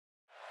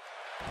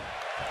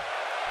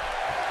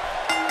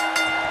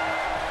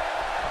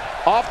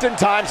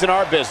Oftentimes in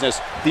our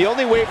business, the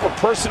only way for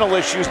personal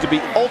issues to be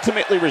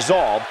ultimately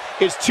resolved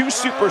is two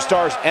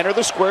superstars enter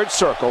the squared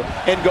circle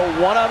and go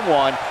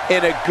one-on-one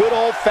in a good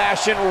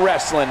old-fashioned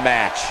wrestling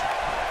match.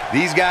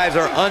 These guys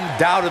are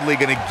undoubtedly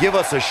going to give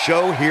us a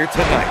show here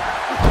tonight.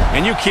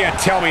 And you can't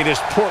tell me this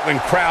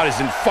Portland crowd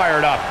isn't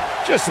fired up.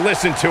 Just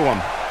listen to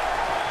them.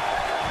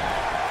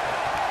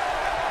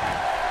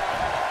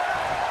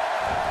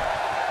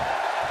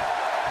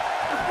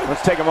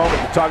 Let's take a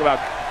moment to talk about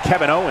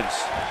Kevin Owens.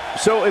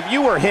 So if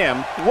you were him,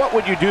 what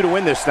would you do to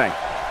win this thing?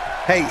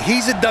 Hey,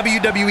 he's a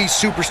WWE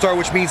superstar,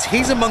 which means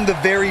he's among the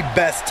very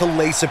best to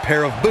lace a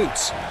pair of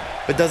boots.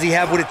 But does he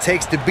have what it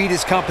takes to beat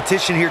his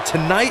competition here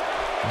tonight?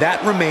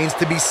 That remains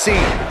to be seen.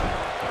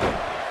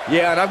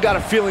 Yeah, and I've got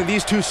a feeling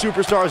these two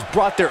superstars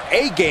brought their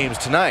A games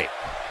tonight.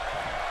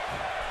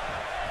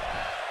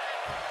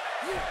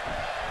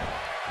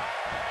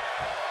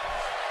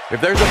 If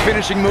there's a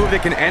finishing move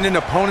that can end an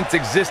opponent's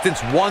existence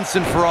once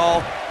and for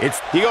all, it's...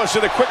 He goes for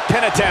the quick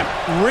pin attempt.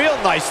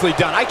 Real nicely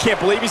done. I can't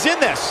believe he's in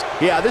this.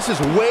 Yeah, this is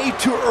way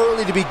too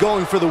early to be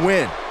going for the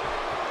win.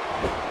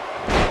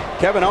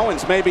 Kevin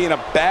Owens may be in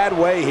a bad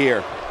way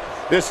here.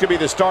 This could be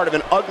the start of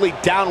an ugly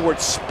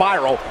downward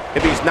spiral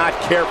if he's not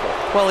careful.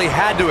 Well, he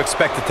had to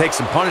expect to take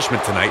some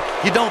punishment tonight.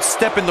 You don't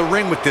step in the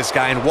ring with this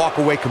guy and walk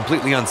away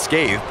completely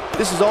unscathed.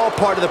 This is all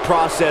part of the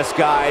process,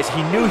 guys.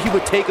 He knew he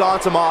would take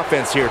on some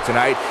offense here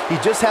tonight. He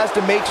just has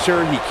to make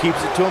sure he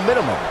keeps it to a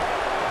minimum.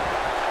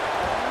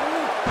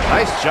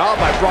 Nice job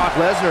by Brock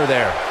Lesnar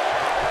there.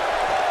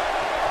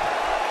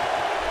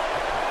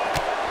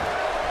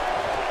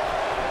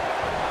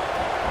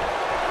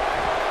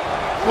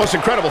 The most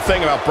incredible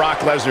thing about Brock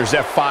Lesnar's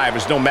F5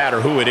 is no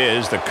matter who it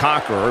is, the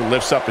conqueror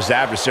lifts up his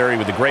adversary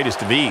with the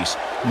greatest of ease.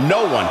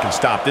 No one can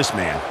stop this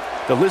man.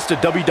 The list of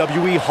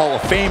WWE Hall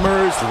of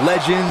Famers,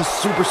 legends,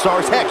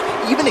 superstars, heck,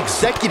 even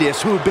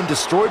executives who have been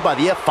destroyed by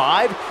the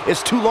F5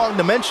 is too long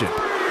to mention.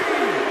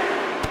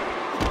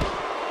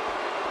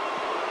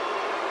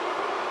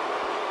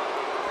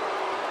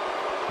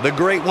 The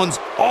great ones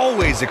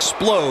always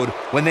explode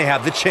when they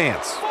have the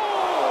chance.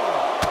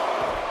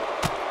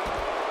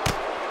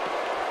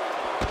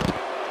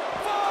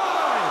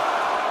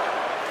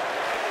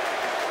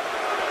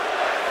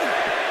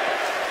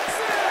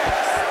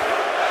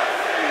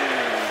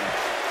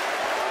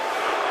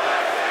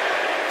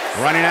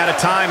 Running out of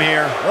time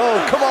here.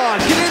 Oh, come on,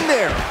 get in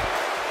there.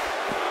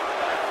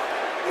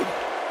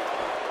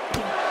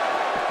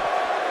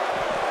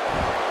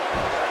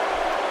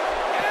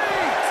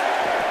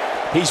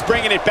 He's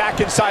bringing it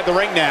back inside the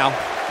ring now.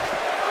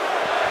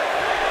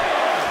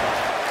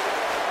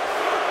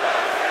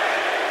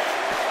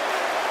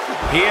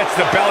 He hits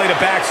the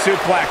belly-to-back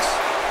suplex.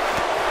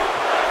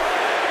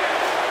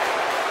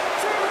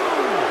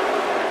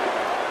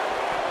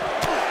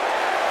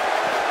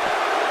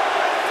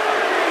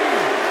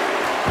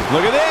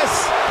 Look at this.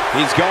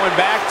 He's going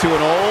back to an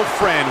old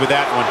friend with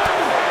that one.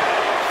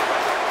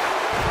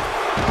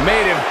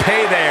 Made him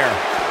pay there.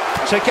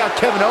 Check out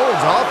Kevin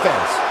Owens'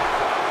 offense.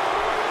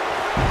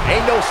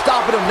 Ain't no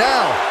stopping him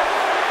now.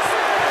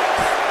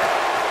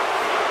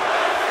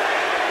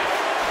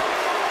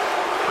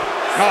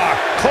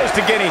 Close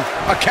to getting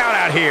a count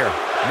out here.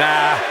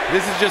 Nah,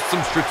 this is just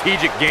some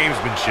strategic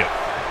gamesmanship.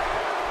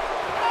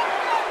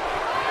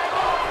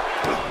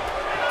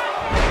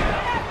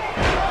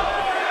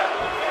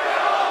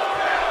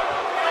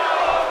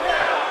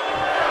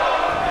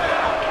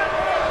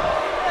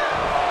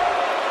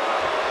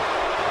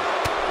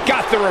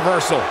 Got the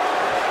reversal.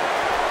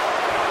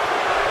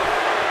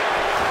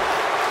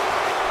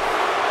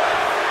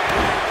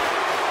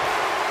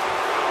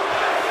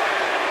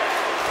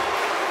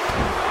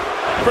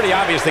 Pretty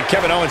obvious that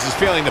Kevin Owens is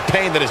feeling the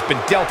pain that has been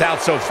dealt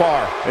out so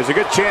far. There's a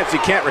good chance he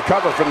can't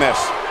recover from this.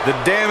 The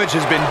damage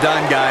has been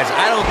done, guys.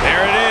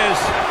 There it is.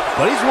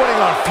 But he's running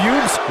on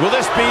fumes. Will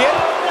this be it?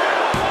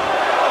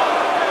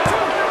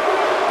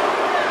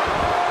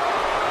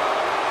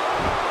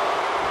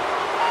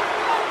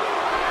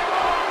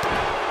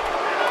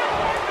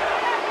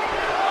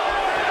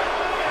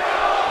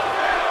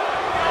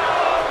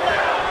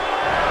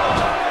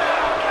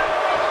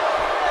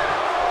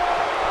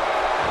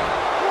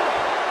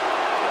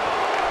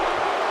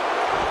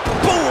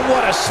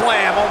 What a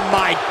slam. Oh,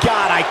 my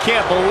God, I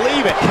can't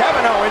believe it.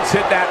 Kevin Owens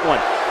hit that one.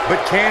 But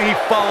can he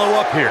follow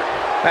up here?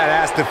 That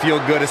has to feel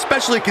good,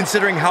 especially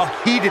considering how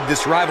heated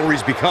this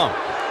rivalry's become.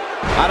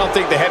 I don't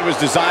think the head was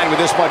designed with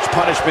this much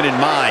punishment in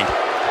mind.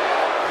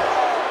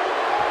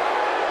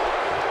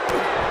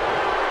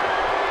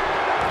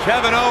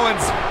 Kevin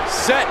Owens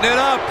setting it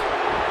up.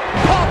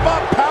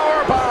 Pop-up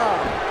powerbomb.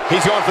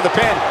 He's going for the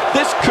pin.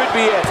 This could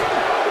be it.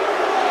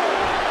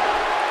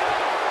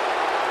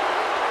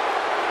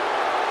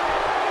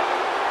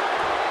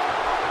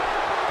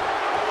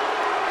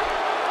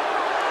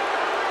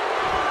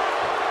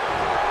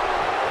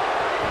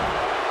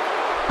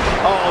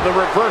 Oh, the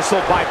reversal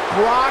by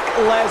Brock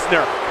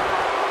Lesnar.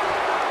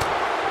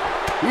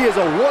 He is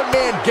a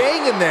one-man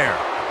gang in there.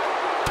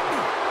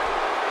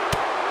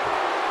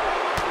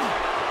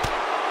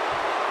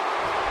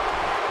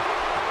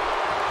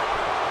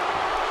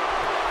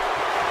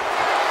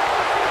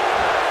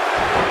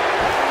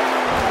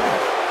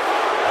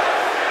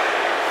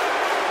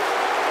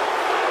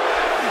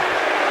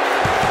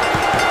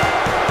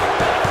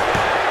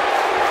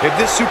 If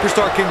this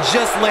superstar can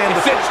just land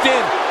the... Cinched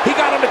in. He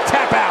got him to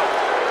tap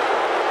out.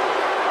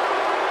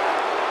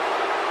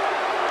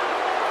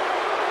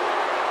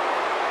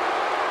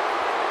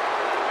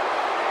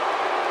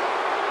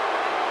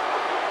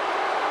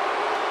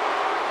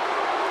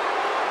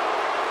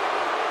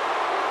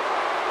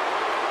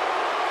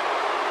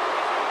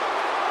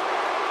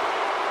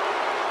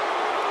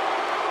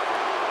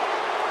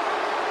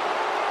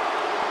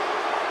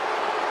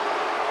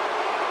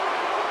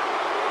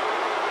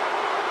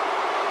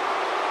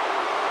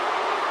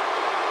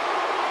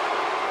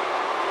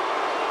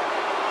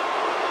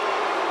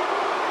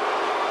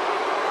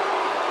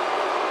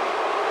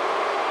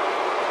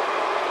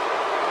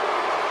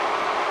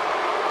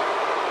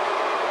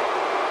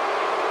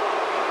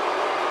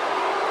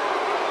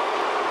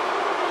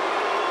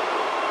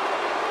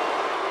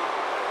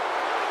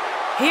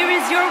 Here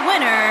is your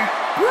winner,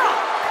 Brock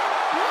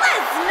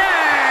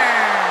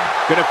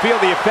Lesnar. Gonna feel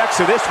the effects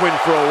of this win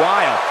for a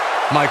while.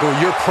 Michael,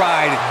 your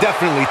pride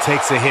definitely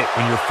takes a hit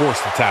when you're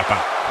forced to tap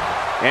out.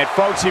 And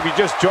folks, if you're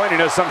just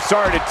joining us, I'm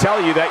sorry to tell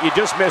you that you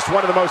just missed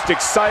one of the most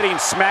exciting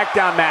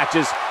SmackDown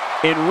matches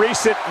in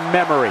recent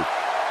memory.